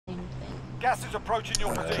Gas is approaching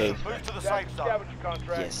your position. Move to the safe zone.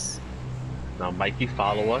 Yes. Now, Mikey,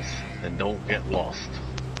 follow us and don't get lost.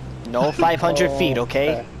 No 500 feet,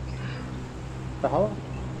 okay? The hell?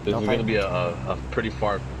 This No is fight. gonna be a pretty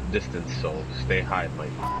far distance, so stay high,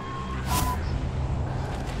 Mikey.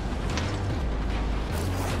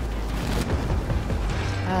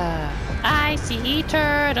 I see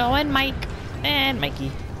Turtle and Mike and Mikey.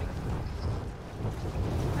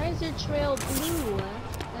 Why is your trail blue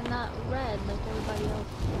and not red like everybody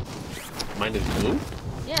else? Mine is blue?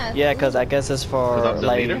 Yeah. it's Yeah, blue. cause I guess it's for 'Cause I'm the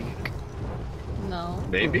like. leader? No.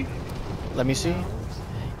 Maybe? Let me see.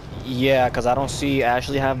 Yeah, cause I don't see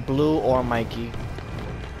Ashley have blue or Mikey.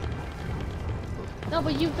 No,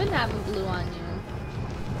 but you've been having blue on you.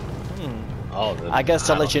 Oh, then I guess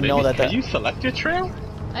to let you know that Can the- you select your trail?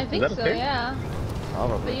 I think that a so, thing? yeah. But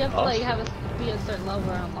Probably. you have to Oh. like be a certain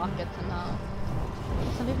level or unlock it to know.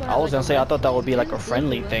 Some people I have, was like, gonna say I thought that would be like a blue.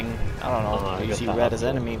 friendly thing. I don't know. I you guess see I'll red have as to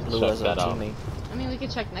enemy, blue check as a that out. teammate. I mean, we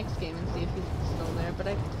could check next game and see if he's still there, but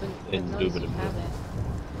I've noticed you Indubitably. have it.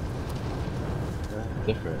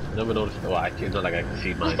 Different. I never noticed. Well, I can't, not like I can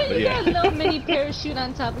see mine, but You yeah. got no mini parachute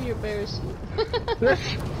on top of your parachute.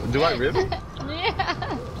 Do I really?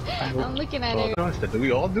 Yeah. I'm looking at Oh, it. no, do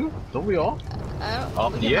we all do? Don't we all? I don't Oh,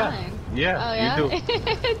 look at yeah. mine. Yeah, Oh, yeah? you do.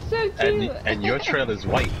 It's so cute. And your trail is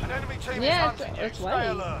white. An enemy team Yeah, is it's- hunting you. it's Stay white.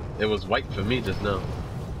 alert. It was white for me just now.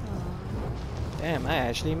 Damn, I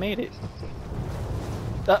actually made it.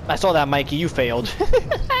 I saw that, Mikey. You failed.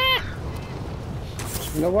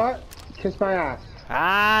 You know what? Kiss my ass.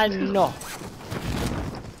 Ah, no.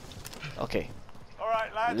 Okay. All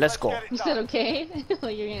right, lads. Let's go. get it You done. said okay?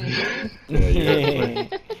 Like you're gonna do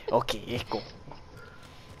Okay, echo. it?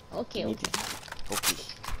 Okay. Okay.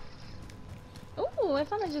 Ooh, I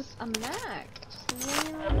found just a Mac. Just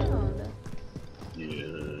laying around. Yeah.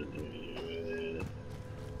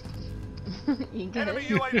 You good? Enemy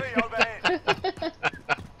UAV overhead.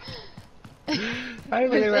 I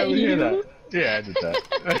didn't believe I would hear that. Yeah, I did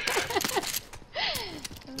that.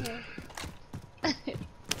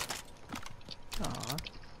 Aw.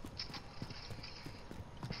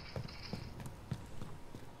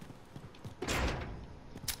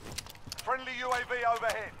 Friendly UAV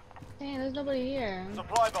overhead. Dang, there's nobody here.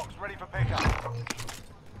 Supply box ready for pickup.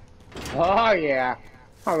 Oh yeah.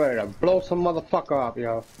 I'm ready to blow some motherfucker up,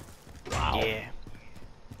 yo. Yeah.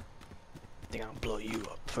 Think I'll blow you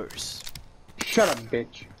up first. Shut up,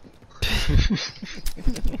 bitch.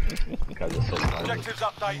 Because it's so loud. Objectives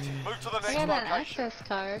updated. Move to the I next got an location. access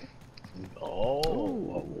card.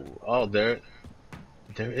 Oh, there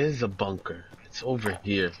is a bunker. It's over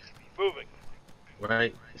here, Moving.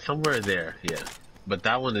 right? Somewhere there, yeah. But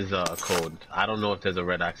that one is a code. I don't know if there's a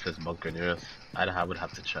red access bunker near us. I would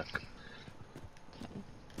have to check.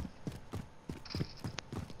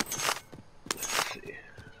 Let's see.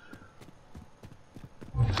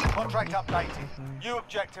 Contract updated. New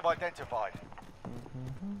objective identified.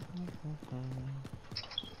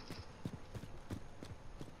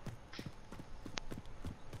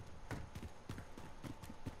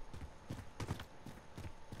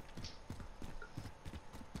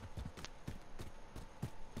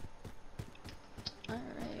 Alright.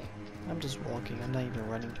 I'm just walking. I'm not even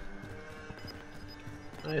running.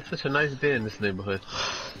 It's such a nice day in this neighborhood.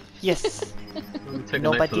 Yes. Let me take a nice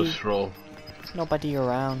Nobody. little stroll. Nobody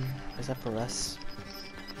around except for us.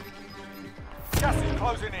 Gas is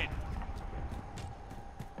closing in.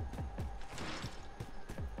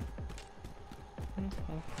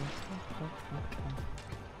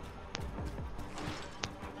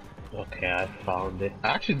 Okay, I found it.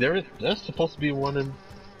 Actually, there's supposed to be one in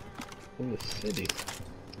the city.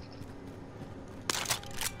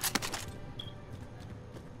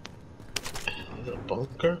 Is it a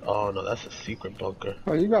bunker? Oh no, that's a secret bunker.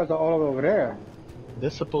 Oh, you guys are all over there.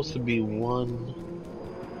 There's supposed to be one.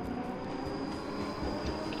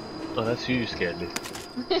 Oh, that's you scared me.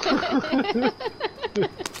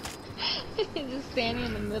 Just standing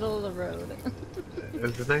in the middle of the road.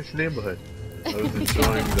 It's a nice neighborhood. I was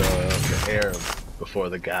enjoying the air before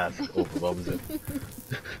the gas overwhelms it.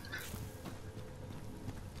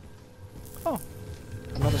 Oh,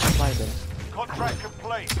 another supply bin. Contract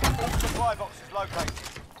complete. All supply boxes located.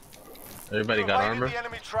 Everybody got Evaded armor? the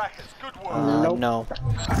enemy trackers. Good work. Nope. No.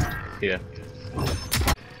 Yeah.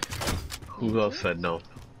 Who else said no?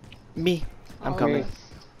 Me. I'm All coming. of us.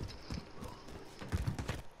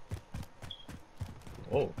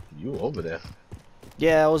 Oh, you over there.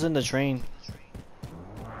 Yeah, I was in the train.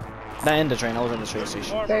 Not in the train, I was in the train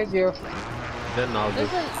station. Thank you. Then I'll There's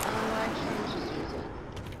just. an actually, let's just use it.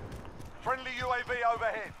 Friendly UAV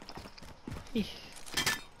overhead.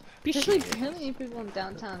 There's like how many people in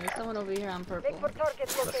downtown? There's someone over here on purple.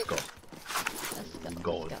 Let's go. Let's go.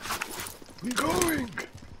 Going. Let's Going.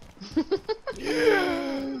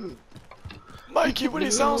 Yeah. Mikey, when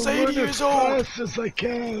he sounds 80 years old. Fast as I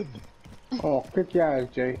can. Oh, kick your ass,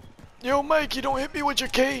 Jay. Yo, Mikey, don't hit me with your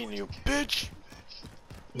cane, you bitch.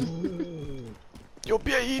 Yo,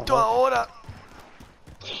 viejito ahora.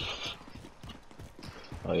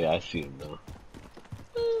 Oh yeah, I see him now.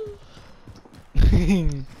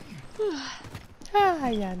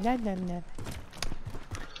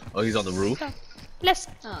 Oh, he's on the roof? Let's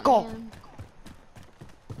Oh, go. man.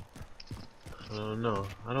 I don't know.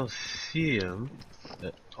 I don't see him.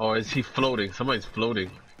 Or is he floating? Somebody's floating.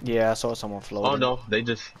 Yeah, I saw someone floating. Oh no, they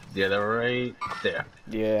just, yeah, they're right there.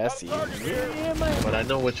 Yeah, I see him. Yeah, man. But I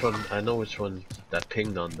know which one that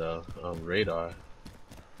pinged on the radar.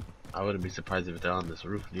 I wouldn't be surprised if they're on this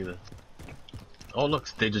roof neither. Oh look,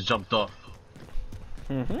 they just jumped off.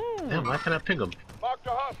 Damn, why can't I ping them? Marked a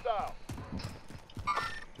hostile.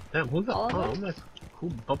 Damn, who's that? All of Oh, them? who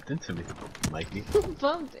bumped into me? Mikey.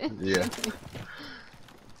 Bumped in. Yeah.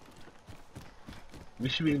 We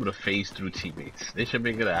should be able to phase through teammates. They should be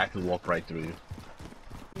able to actually walk right through you.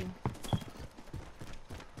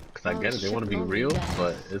 Cause I Oh, get it, they want to be shit, real, guys.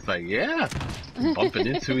 but it's like, yeah, bumping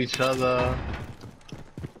into each other.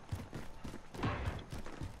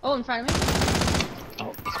 Oh, in front of me.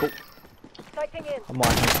 Oh, let's go. Sighting in. I'm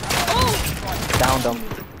watching. Oh! Downed him.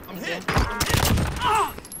 Thank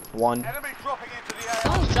you. One. Enemy dropping into the air.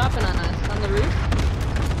 Someone's dropping on us on the roof.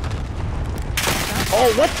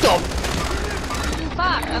 Oh, what the?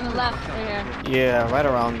 Fuck, on the left, right here. Yeah, right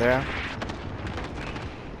around there.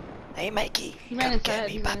 Hey, Mikey. He ran inside.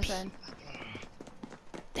 He ran inside.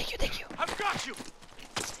 Thank you, thank you. I've got you.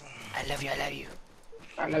 I love you, I love you.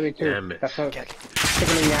 I love you too. Damn it. That's what Okay, okay.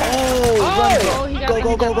 sticking in your ass. Oh, he got Go, me, go,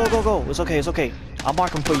 he go, got go, go, go. It's okay, it's okay. I'll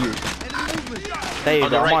mark him for you. There you On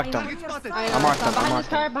go, the I right. marked him. Alright, I marked him, I behind marked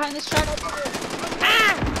this car, behind this truck.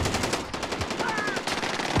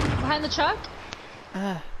 Behind the truck?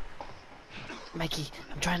 Mikey,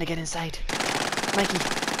 I'm trying to get inside. Mikey,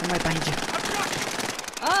 I'm right behind you.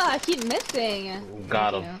 Oh, I keep missing.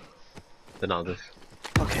 Got Thank him. you. Then I'll just.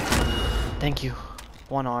 Okay. Thank you.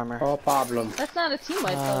 One armor. No problem. That's not a team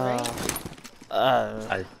wipe though, right?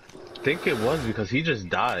 I think it was because he just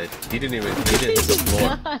died. He didn't hit the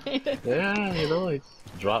floor. Died. Yeah, you know, he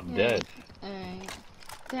dropped Yeah. dead. Alright.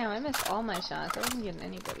 Damn, I missed all my shots. I wasn't getting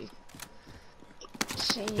anybody.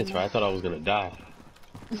 Shame. That's right. I thought I was gonna die.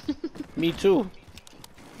 Me too.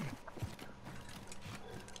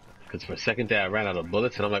 Because for a second there, I ran out of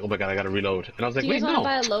bullets, and I'm like, oh my god, I gotta reload. And I was like, Do you wait, guys no,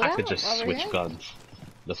 wanna buy a I loadout could just while we're switch here? guns.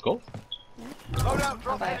 Let's go. Loadout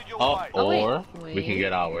dropping Bye. in your Oh, way. Oh, wait. or we can Wait.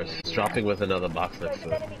 get ours. It's dropping with another box next to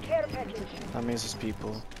it. Enemy care package. That means it's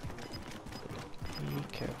people. Be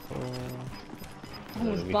careful.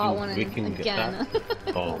 Almost we bought can- one we can get again.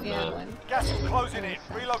 Oh, yeah, man. one. Gas is closing in.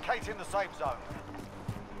 Relocating the safe zone.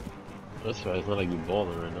 That's right, it's not like you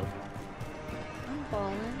balling right now. I'm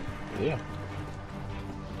balling. Yeah.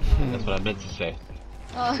 That's what I meant to say.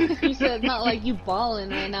 Oh, you said not like you balling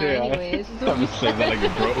right now, Yeah. anyways. I was saying that like you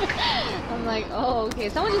broke. I'm like, oh, okay.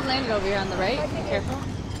 Someone just landed over here on the right. Be careful.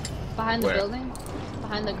 Behind the Where? building.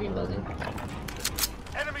 Behind the green building.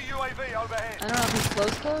 Enemy UAV I overhead. don't know if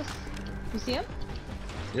he's close. You see him?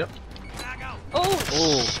 Yep. Oh!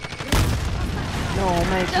 Oh. No,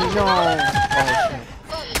 Mikey, No, no. no, no, no,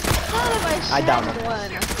 Oh, shit. Son of a I downed shattered him.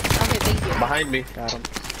 one. Okay, thank you. Behind me. Got him.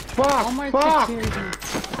 Walmart Fuck! security.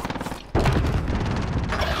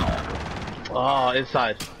 Oh,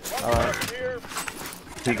 inside. Alright.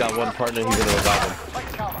 He got one partner, he's gonna revive him.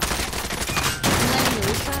 Take cover. I'm landing the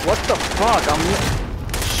roof top. What the fuck? I'm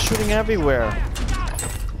shooting everywhere.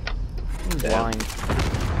 I'm Damn. blind.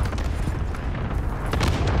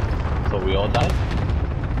 So we all died?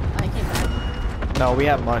 I came back. No, we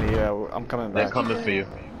have money. Yeah, I'm coming They're back. coming for you.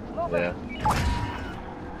 Yeah.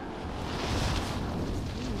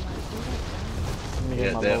 Let me get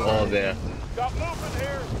Yeah, my they're load all on. there. Got movement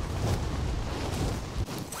here.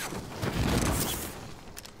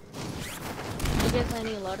 You guys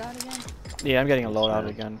landing a loadout again? Yeah, I'm getting a loadout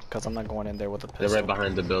again because I'm not going in there with a pistol. They're right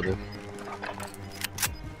behind the building.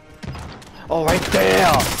 Oh, right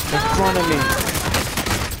there! In front of me!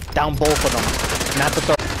 Down both of them. Not the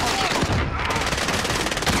third.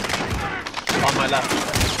 On my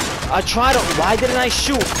left. I tried to. Why didn't I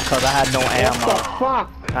shoot? Because I had no What the ammo.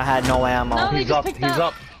 fuck? I had no ammo. No, they He's just up, picked he's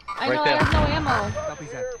up. I Right know, there. I have no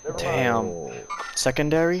ammo. Damn. Oh,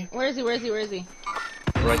 Secondary? Where is he? Where is he? Where is he?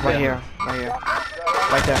 right there. Right here. Right here.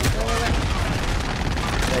 Right there.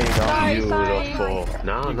 There you go. Sorry, Beautiful. sorry.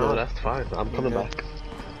 No, You no, good. that's fine. I'm coming good. back.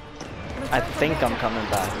 I think I'm coming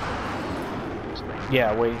back.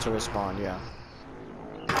 Yeah, waiting to respond, yeah.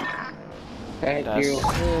 Thank That's you.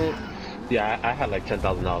 it. Yeah, I had like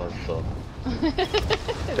 $10,000, so thank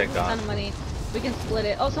A ton God. of money. We can split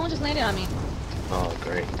it. Oh, someone just landed on me. Oh,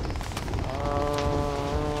 great.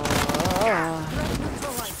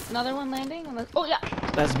 Another one landing. Oh yeah,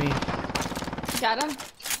 That's me. got him.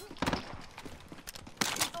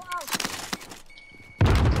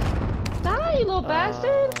 Die, you little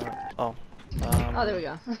bastard. Oh. Oh, there we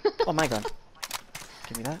go. Oh my god.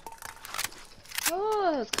 Give me that. Oh,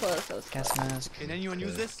 that was close. That was close. Gas mask. Can anyone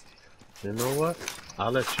use this? You know what?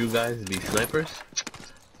 I'll let you guys be snipers.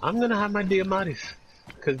 I'm gonna have my Diamatis.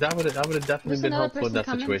 Cause that would have definitely There's been another helpful in person that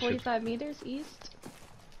coming situation. 45 meters east.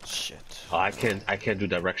 Shit. Oh, I can't do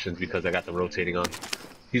directions because I got the rotating on.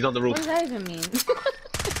 He's on the roof. What does that even mean?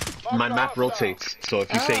 My map rotates, so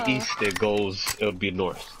if you say Oh. east, it'll be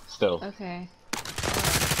north. Still. Okay.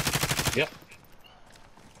 Yep.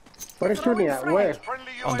 What are you shooting at? Where?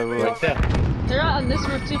 Friendly On the UAV roof. Right there. They're on this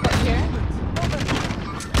roof too, up here. Right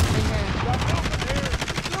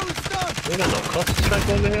We got no cluster strike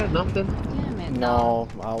over here. Nothing. here. Damn it. No,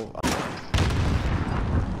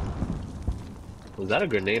 Was that a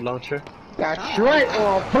grenade launcher? That's right.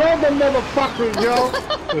 Oh, blow them motherfuckers, yo.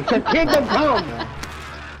 It's the kingdom come.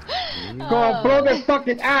 Gonna blow their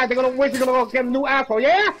fucking eyes. They're gonna wish they're gonna go get a new asshole.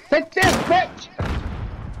 Yeah? Take this, bitch.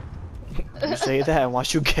 you say that and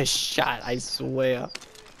watch you get shot, I swear.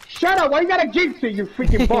 Shut up. Why you gotta jinx it, you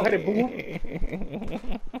freaking bullheaded boo?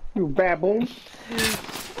 You baboon.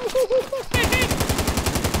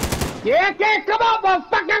 Yeah, okay, come on,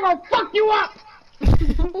 motherfucker. I'm gonna fuck you up.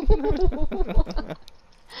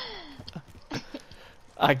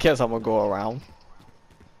 I guess I'm gonna go around.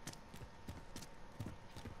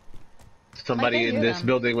 Somebody I can in hear this them.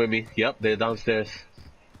 building with me. Yep, they're downstairs.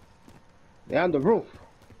 They're on the roof.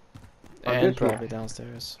 On And this one. probably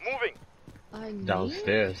downstairs. moving. I need-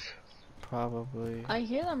 Downstairs. Probably. I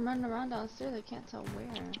hear them running around downstairs. I can't tell where.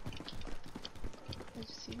 Did you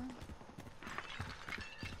see them?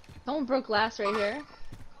 Someone broke glass right here.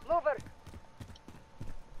 Mover.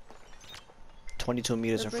 22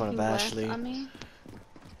 meters They're in front of breaking glass Ashley. on me.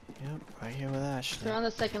 Yep, right here with Ashley. They're on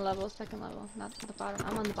the second level, not the bottom.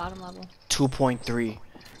 I'm on the bottom level. 2.3.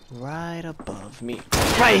 Right above me.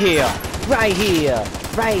 Right here! Right here!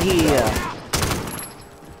 Right here!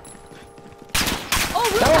 Oh,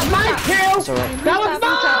 That was my kill. It's alright. That was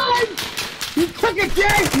mine. You took it,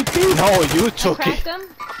 Jay. You thief. No, you took cracked it! him.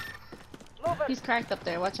 He's cracked up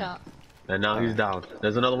there. Watch out. And now he's down.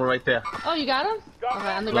 There's another one right there. Oh, you got him?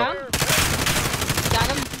 Okay, on the Look. ground. Got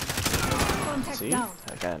him. See? I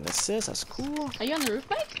got an assist, that's cool. Are you on the roof,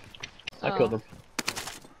 Mike? I killed him.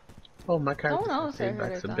 Oh, my character knows I came heard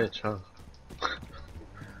back it some though. bitch, huh?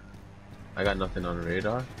 I got nothing on the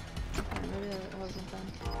radar. Maybe that wasn't done.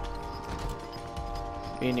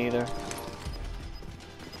 Me neither.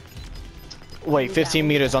 Wait, 15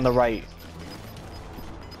 meters on the right.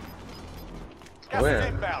 Gas Where? is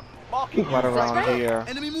inbound. Marking Right around right? here.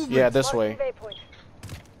 Yeah, this way. Waypoint.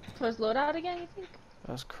 Towards loadout again, you think?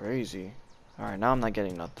 That's crazy. Alright, now I'm not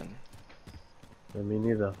getting nothing. Yeah, me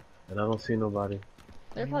neither. And I don't see nobody.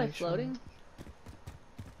 They're me probably make sure. floating.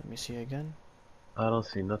 Let me see again. I don't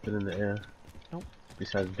see nothing in the air. Nope.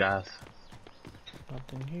 Besides gas.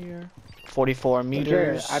 Nothing here. 44 Jay,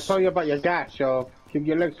 meters. I told you about your gas, yo. Keep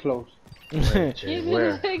your legs closed. Wait, Jay,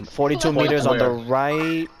 where? 42 meters on the Where?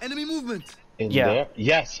 right. enemy movement. In Yeah. there?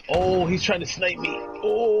 Yes. Oh, he's trying to snipe me.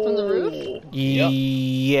 Oh. From the roof? Yep.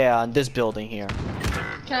 Yeah, in this building here.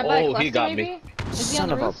 Can I buy a Oh, cluster, he got maybe? me. Is he Son on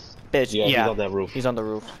the of roof? a bitch. Yeah, Yeah, he's on that roof. He's on the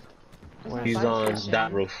roof. There's no He's fire on station.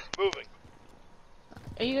 that roof. Moving.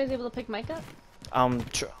 Are you guys able to pick Mike up? I'm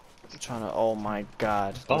trying to. Oh my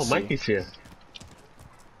god. Oh, Let's see. Mikey's here.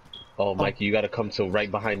 Oh, Mikey, you gotta come to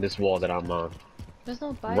right behind this wall that I'm on. There's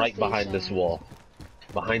no buy Right behind this station. wall.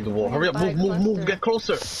 Behind the wall. I'm Hurry up, gonna move, buy a move, move.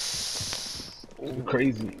 cluster. Get closer. You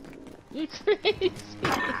crazy. You crazy.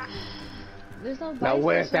 There's no buy Now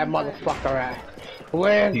where's that station, but- motherfucker at?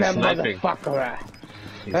 Where's He's that sniping. motherfucker at?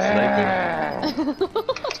 He's sniping.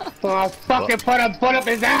 I'll fucking put a bullet up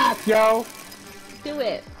his ass, yo. Do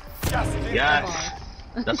it. Gas is inbound. Yes.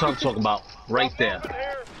 That's what I'm talking about. Right there.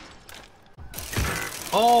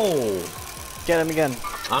 Oh. Get him again.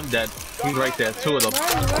 I'm dead. He's right there. Two of them.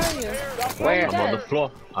 Where are you? Where? I'm on the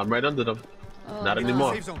floor. I'm right under them. Oh, Not no.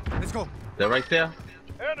 anymore. Safe zone. Let's go. They're right there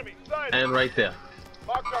Enemy sighted. and right there.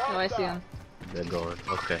 Mark the Oh, I see him. They're going.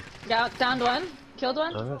 Okay. Downed one. Killed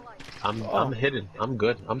one. Alright. I'm hidden. I'm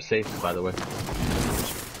good. I'm safe, by the way.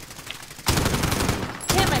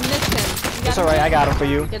 Damn, I missed him. You got It's him, alright, I Mike? got him for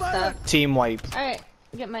you. Good stuff. Team wipe. Alright,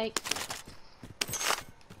 get Mike.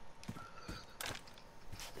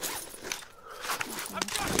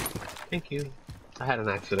 Thank you. I had an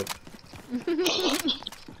accident. You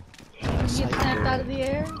get snapped out of the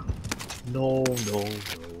air? No.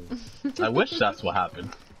 I wish that's what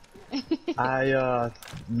happened. I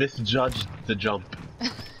misjudged the jump.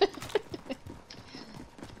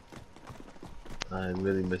 I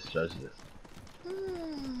really misjudged it.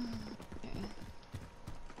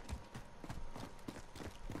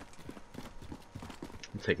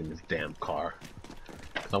 I'm taking this damn car.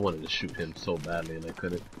 'Cause I wanted to shoot him so badly and I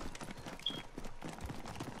couldn't.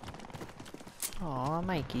 Aw,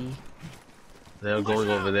 Mikey. They're going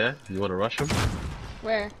over there. You want to rush them?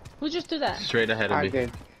 Where? Who just did that? Straight ahead of I me.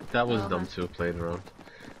 did. That was Oh. dumb too, playing around.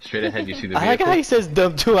 Straight ahead, you see the I like how vehicle? he says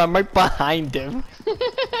dumb too. I'm right behind him.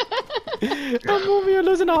 I'm over here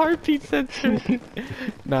losing a heartbeat sensor.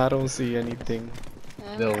 Nah, I don't see anything.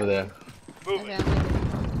 They're over there. Okay, I'm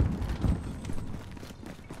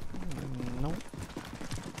leaving. Nope.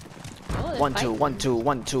 Oh, they're 1 2 fighting. 1 2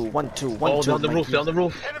 1 2 1 2 1 Oh, 2. down the roof, down the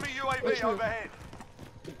roof. Enemy UAV Which roof? overhead.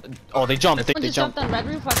 Oh, they jumped. Someone They just jumped. jumped on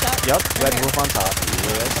red roof, watch out. Yup, Right red here. roof on top.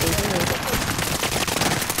 Yes, they did.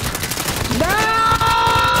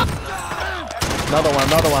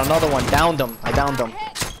 Another one. Downed them. I downed them.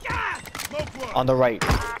 On the right.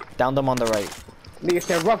 Downed them on the right. Nigga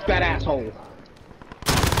said rough that asshole.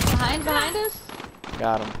 Behind us?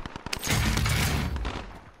 Got him.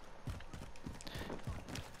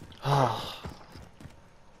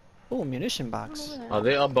 Oh, munition box. Are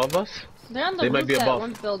they above us? They're on the They roof might be of that above.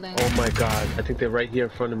 one building. Oh my god, I think they're right here in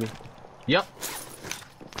front of me. Yep.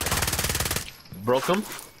 Broke them.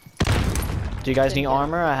 Do you guys need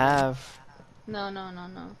armor? I have. No.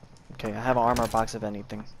 Okay, I have an armor box if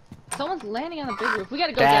anything. Someone's landing on the big roof. We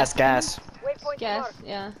gotta go Gas. Waypoint Gas, marked.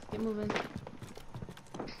 yeah. Get moving.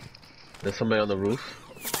 There's somebody on the roof.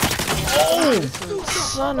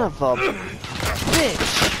 Son of a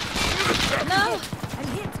bitch! No!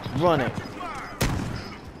 Run it.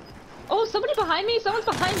 Oh, somebody behind me! Someone's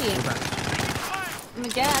behind me! In the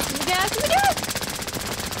gas!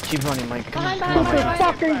 Keep running, Mike. Come on, Behind, come on. behind.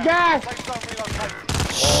 Fucking gas! Safe zone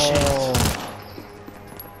relocated. Shit.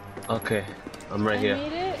 Okay, I'm right I here.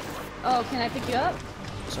 made it. Oh, can I pick you up?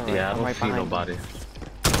 It's alright, Yeah, I I'm don't right see behind you. nobody.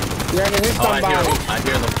 You're gonna hit Oh, I hear somebody. them. I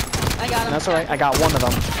hear them. I got him. That's alright, I got one of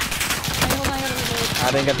them. Hey, hold on, I gotta reload.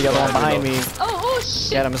 I didn't get the other one behind me. Oh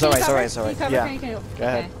shit! Get him, it's Can you alright, cover? it's alright, Can you yeah. cover? Can you- Go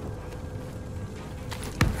ahead. Okay.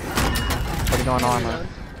 Putting on armor.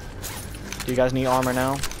 Do you guys need armor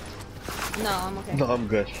now? No, I'm okay. No, I'm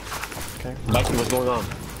good. Okay. Mikey, what's going on?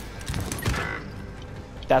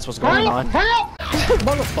 That's what's going on. Help!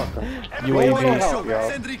 Motherfucker. UAV. Help, yo.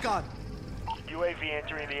 UAV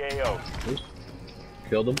entering the AO.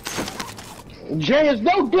 Killed him? Jay is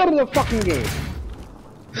no good in the fucking game.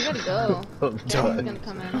 We gotta go. I'm Someone's done. gonna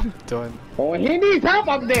come in. Done. Oh, he needs help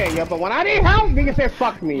up there, yo. But when I need help, nigga said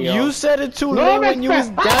fuck me, yo. You said it too No late when you was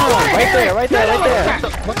respect. down. Oh, Right there, right there, right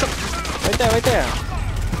there. What the? Right there.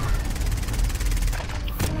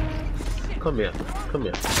 Come here. Come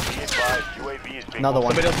here. Be advised, UAV is being Another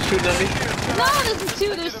one. Somebody else is shooting at me?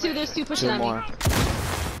 No, there's two pushing Two on more. me.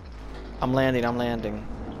 I'm landing.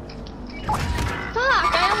 Fuck,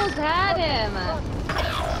 I almost had him.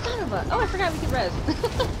 Son of a. Oh, I forgot we could res.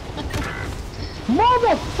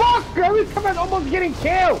 Motherfucker! Every time I'm almost getting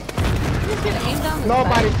killed. You just get aimed down the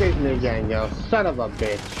Nobody side. says me again, yo. Son of a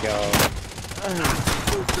bitch, yo.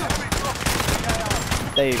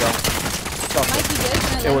 There you go. Mikey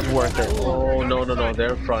did. It was worth it. Oh, no.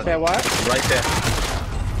 They're in front. Say what? Right there.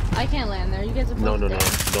 I can't land there. You guys are both No. there.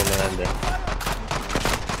 Don't land there.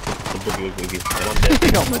 The boogie. And I'm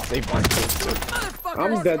dead. I'm gonna save my too.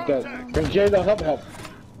 I'm dead. Cause Jay don't help.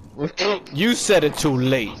 You said it too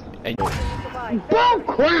late. And Bull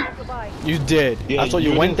crap! you did. Yeah, I saw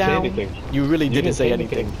you you went didn't say down. anything. You really You didn't say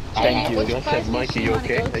anything. Thank Hey, you. which I fire said, Mikey, station you wanna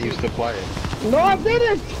okay? go And you to? still quiet. No, I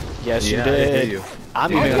didn't. Yes, you Yeah, I hear did. you. I'm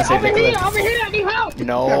Yeah. even gonna save the clip. Over here, I need help.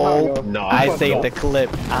 No, No, I fuck saved no. the clip.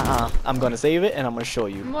 I'm gonna save it and I'm gonna show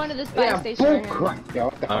you. I'm going to this fire Yeah, station bull right here. crap, yo.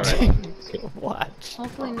 What the All fuck? right. Watch.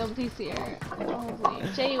 Hopefully nobody's here. Hopefully.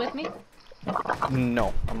 Jay, you with me?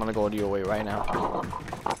 No, I'm gonna go your way right now.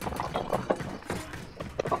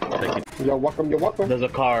 You're welcome. There's a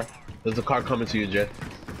car. There's a car coming to you, Jay.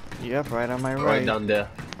 Yep, right on my Right right. down there.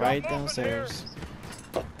 Right downstairs.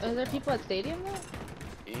 Are there people at stadium there?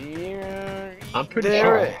 Yeah, I'm pretty there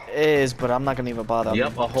sure. it is, but I'm not gonna even bother.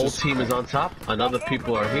 Yep, a whole Just- team is on top. Another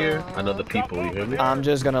people are here. Another people, you hear me? I'm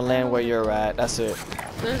just gonna land where you're at. That's it.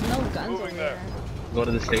 There's no guns over there. Go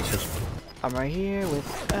to the station. I'm right here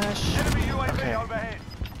with Ash. Enemy UAV Okay. overhead.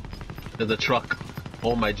 There's a truck.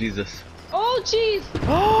 Oh my Jesus. Oh, jeez!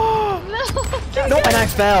 Oh No! no! And I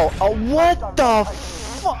fell. Oh, what the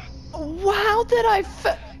fuck? How did I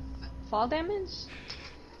fall? fall damage?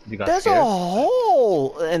 You got There's a scared?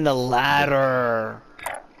 hole in the ladder.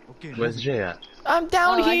 Where's Jay at? I'm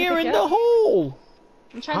down Oh, I can here pick in you the up? hole.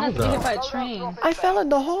 I'm trying How not to get hit the- by a train. I fell in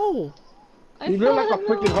the hole. You look like a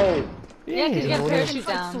freaking hole. Yeah, because you got a parachute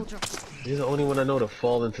down. You're the only one I know to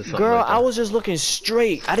fall into something. Girl, like that. I was just looking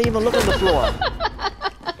straight. I didn't even look on the floor.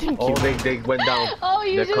 Thank Oh, you. they went down. Oh,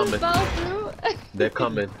 you They're just coming. fell through? They're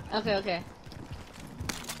coming. Okay, okay.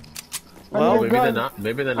 I Well, need a Maybe they're gun. not.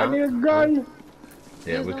 Maybe they're I need a not. gun. Yeah,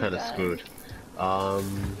 There's we're no kind of gun. screwed.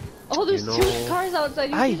 Oh, there's You two know- cars outside.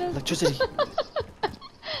 You Aye, see this? electricity.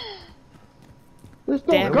 There's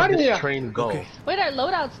no Damn. Where gun did here. this train go? Wait, our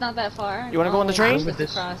loadout's not that far. You wanna go on the wait, train? it's Where would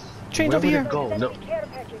just this- across. Train's Where over would here. it go? No, Care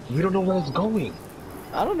package. we don't know where it's going.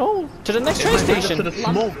 I don't know. To the next train Right station. to the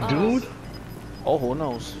smoke, Oh. dude. Oh, who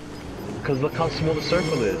knows? Because look how small the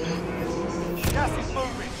circle is. Gas is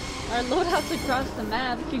moving. Our loadout's across the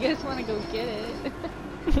map. If you guys want to go get it.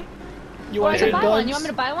 You Or want I to can trade buy one. guns? You want me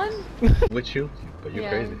to buy one? With you, but you're Yeah.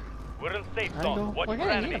 crazy. We're in safe I know. zone. Watch We're for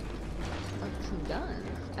gonna need enemies. some guns.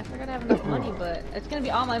 I forgot I have enough money, but it's gonna be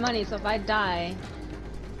all my money. So if I die,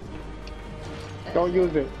 Don't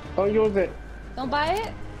use it. Don't use it. don't buy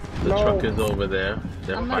it. The No. truck is over there.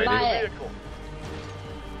 They're I'm gonna buy fighting. it. Vehicle.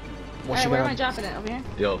 What Alright, you where am I gonna? dropping it? Over here?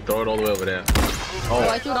 Yo, throw it all the way over there. Oh,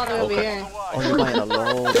 I threw it all the way over okay. here. Oh, you're buying a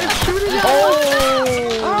load.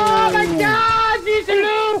 Oh my God,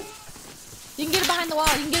 Beetaloo! You can get it behind the wall.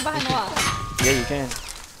 You can get it behind the wall. Yeah, you can.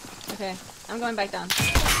 Okay, I'm going back down.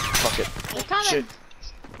 Fuck it. They're coming. Shit.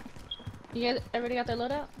 You guys, everybody got their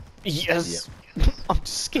loadout? Yes. I'm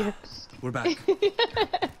just scared. We're back.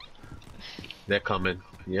 They're coming.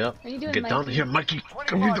 Yep. What are you doing, Get down Mikey? here, Mikey.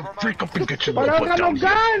 Come here, the freak up and get your But I little don't butt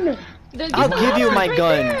got down no here. gun. There's I'll people give you out my right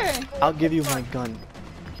gun. there. I'll give you my gun.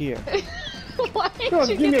 Here. Why Yo, didn't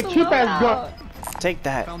you give me get a the cheap-ass loadout? gun. Take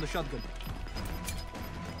that. Found the shotgun.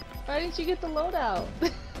 Why didn't you get the loadout?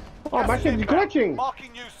 Oh, my shit's glitching.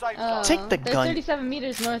 Marking new safe Oh, zone. Take the they're gun. 37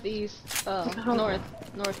 meters northeast. Oh,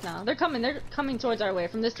 north now. They're coming towards our way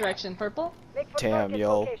from this direction. Purple. Make for Damn, target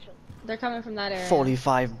yo. location. They're coming from that area.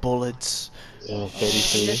 45 bullets. Oh, From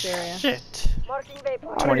this 33. area. Shit. Marking waypoint. I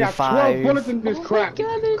got 25. 12 bullets in this crap.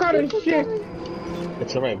 God, there's Cut and people shit. coming.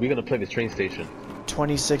 It's alright, we're gonna play the train station.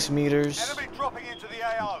 26 meters. Enemy dropping into the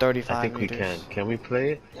AO. 35 I think we meters. can. Can we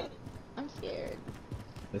play it? I'm scared.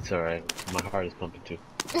 It's alright. My heart is pumping too.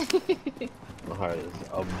 My heart is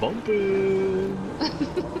a bumping.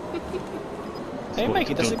 Hey,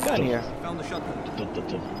 Mikey, there's a gun here. Found the shotgun.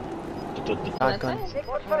 Shotgun. That's it?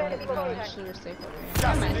 Watch for enemy No, location. actually, we're safe over here. Gas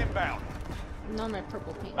Never is mind. inbound. No, my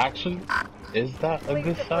purple paint. Actually, is that a Swing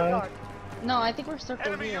good disregard. sign? No, I think we're circled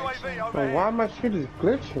Enemy here. UAV Actually. over Bro, here. why my shit is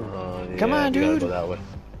glitching? Yeah, Come on, we gotta dude. go that way.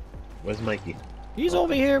 Where's Mikey? He's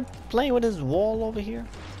over here playing with his wall over here.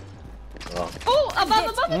 Oh, Oh,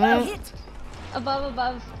 above, above, Mm. above,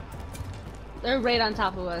 above. They're right on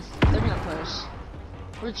top of us. They're gonna push.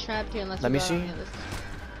 We're trapped here unless Let we me go see. on the other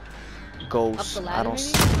side. Up Ghosts. the ladder, I don't.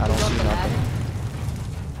 maybe? I don't Go up see the nothing.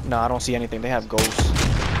 ladder? No, I don't see anything. They have ghosts.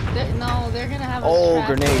 No, they're gonna have us Oh, trapped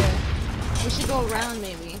grenade. here. We should go around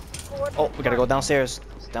maybe. Oh, we gotta go downstairs.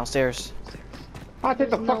 Downstairs. I'll take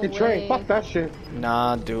the There's no fucking train. way. Fuck that shit.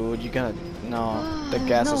 Nah, dude, you're gonna. No, the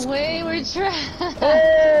gas no is. way, we're trapped.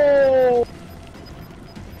 Oh!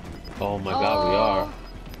 oh my God, we are.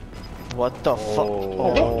 What the fuck?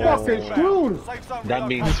 Oh. We're fucking screwed. Safe zone That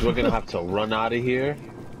relocated. means we're gonna have to run out of here.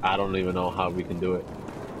 I don't even know how we can do it.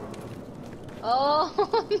 Oh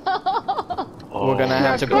no! Oh. We're gonna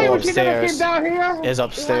have to Hey, go what you never upstairs. came down here? Is We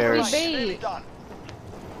upstairs. Nearly bait. done.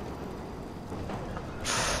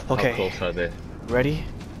 How Okay, close are they? ready?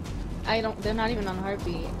 I don't. They're not even on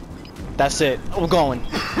heartbeat. That's it. We're going.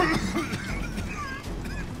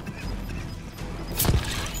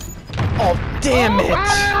 Oh, damn it!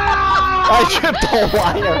 I tripped the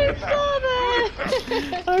wire.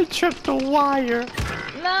 I tripped the wire.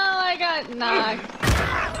 No, I got knocked.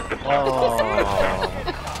 Oh.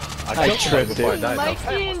 I tripped before I it. died, though.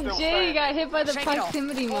 Mikey and Jay got hit by the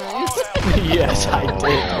proximity mine. Yes, I did.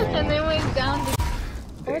 And they went down to...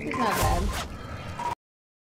 Fourth is not bad.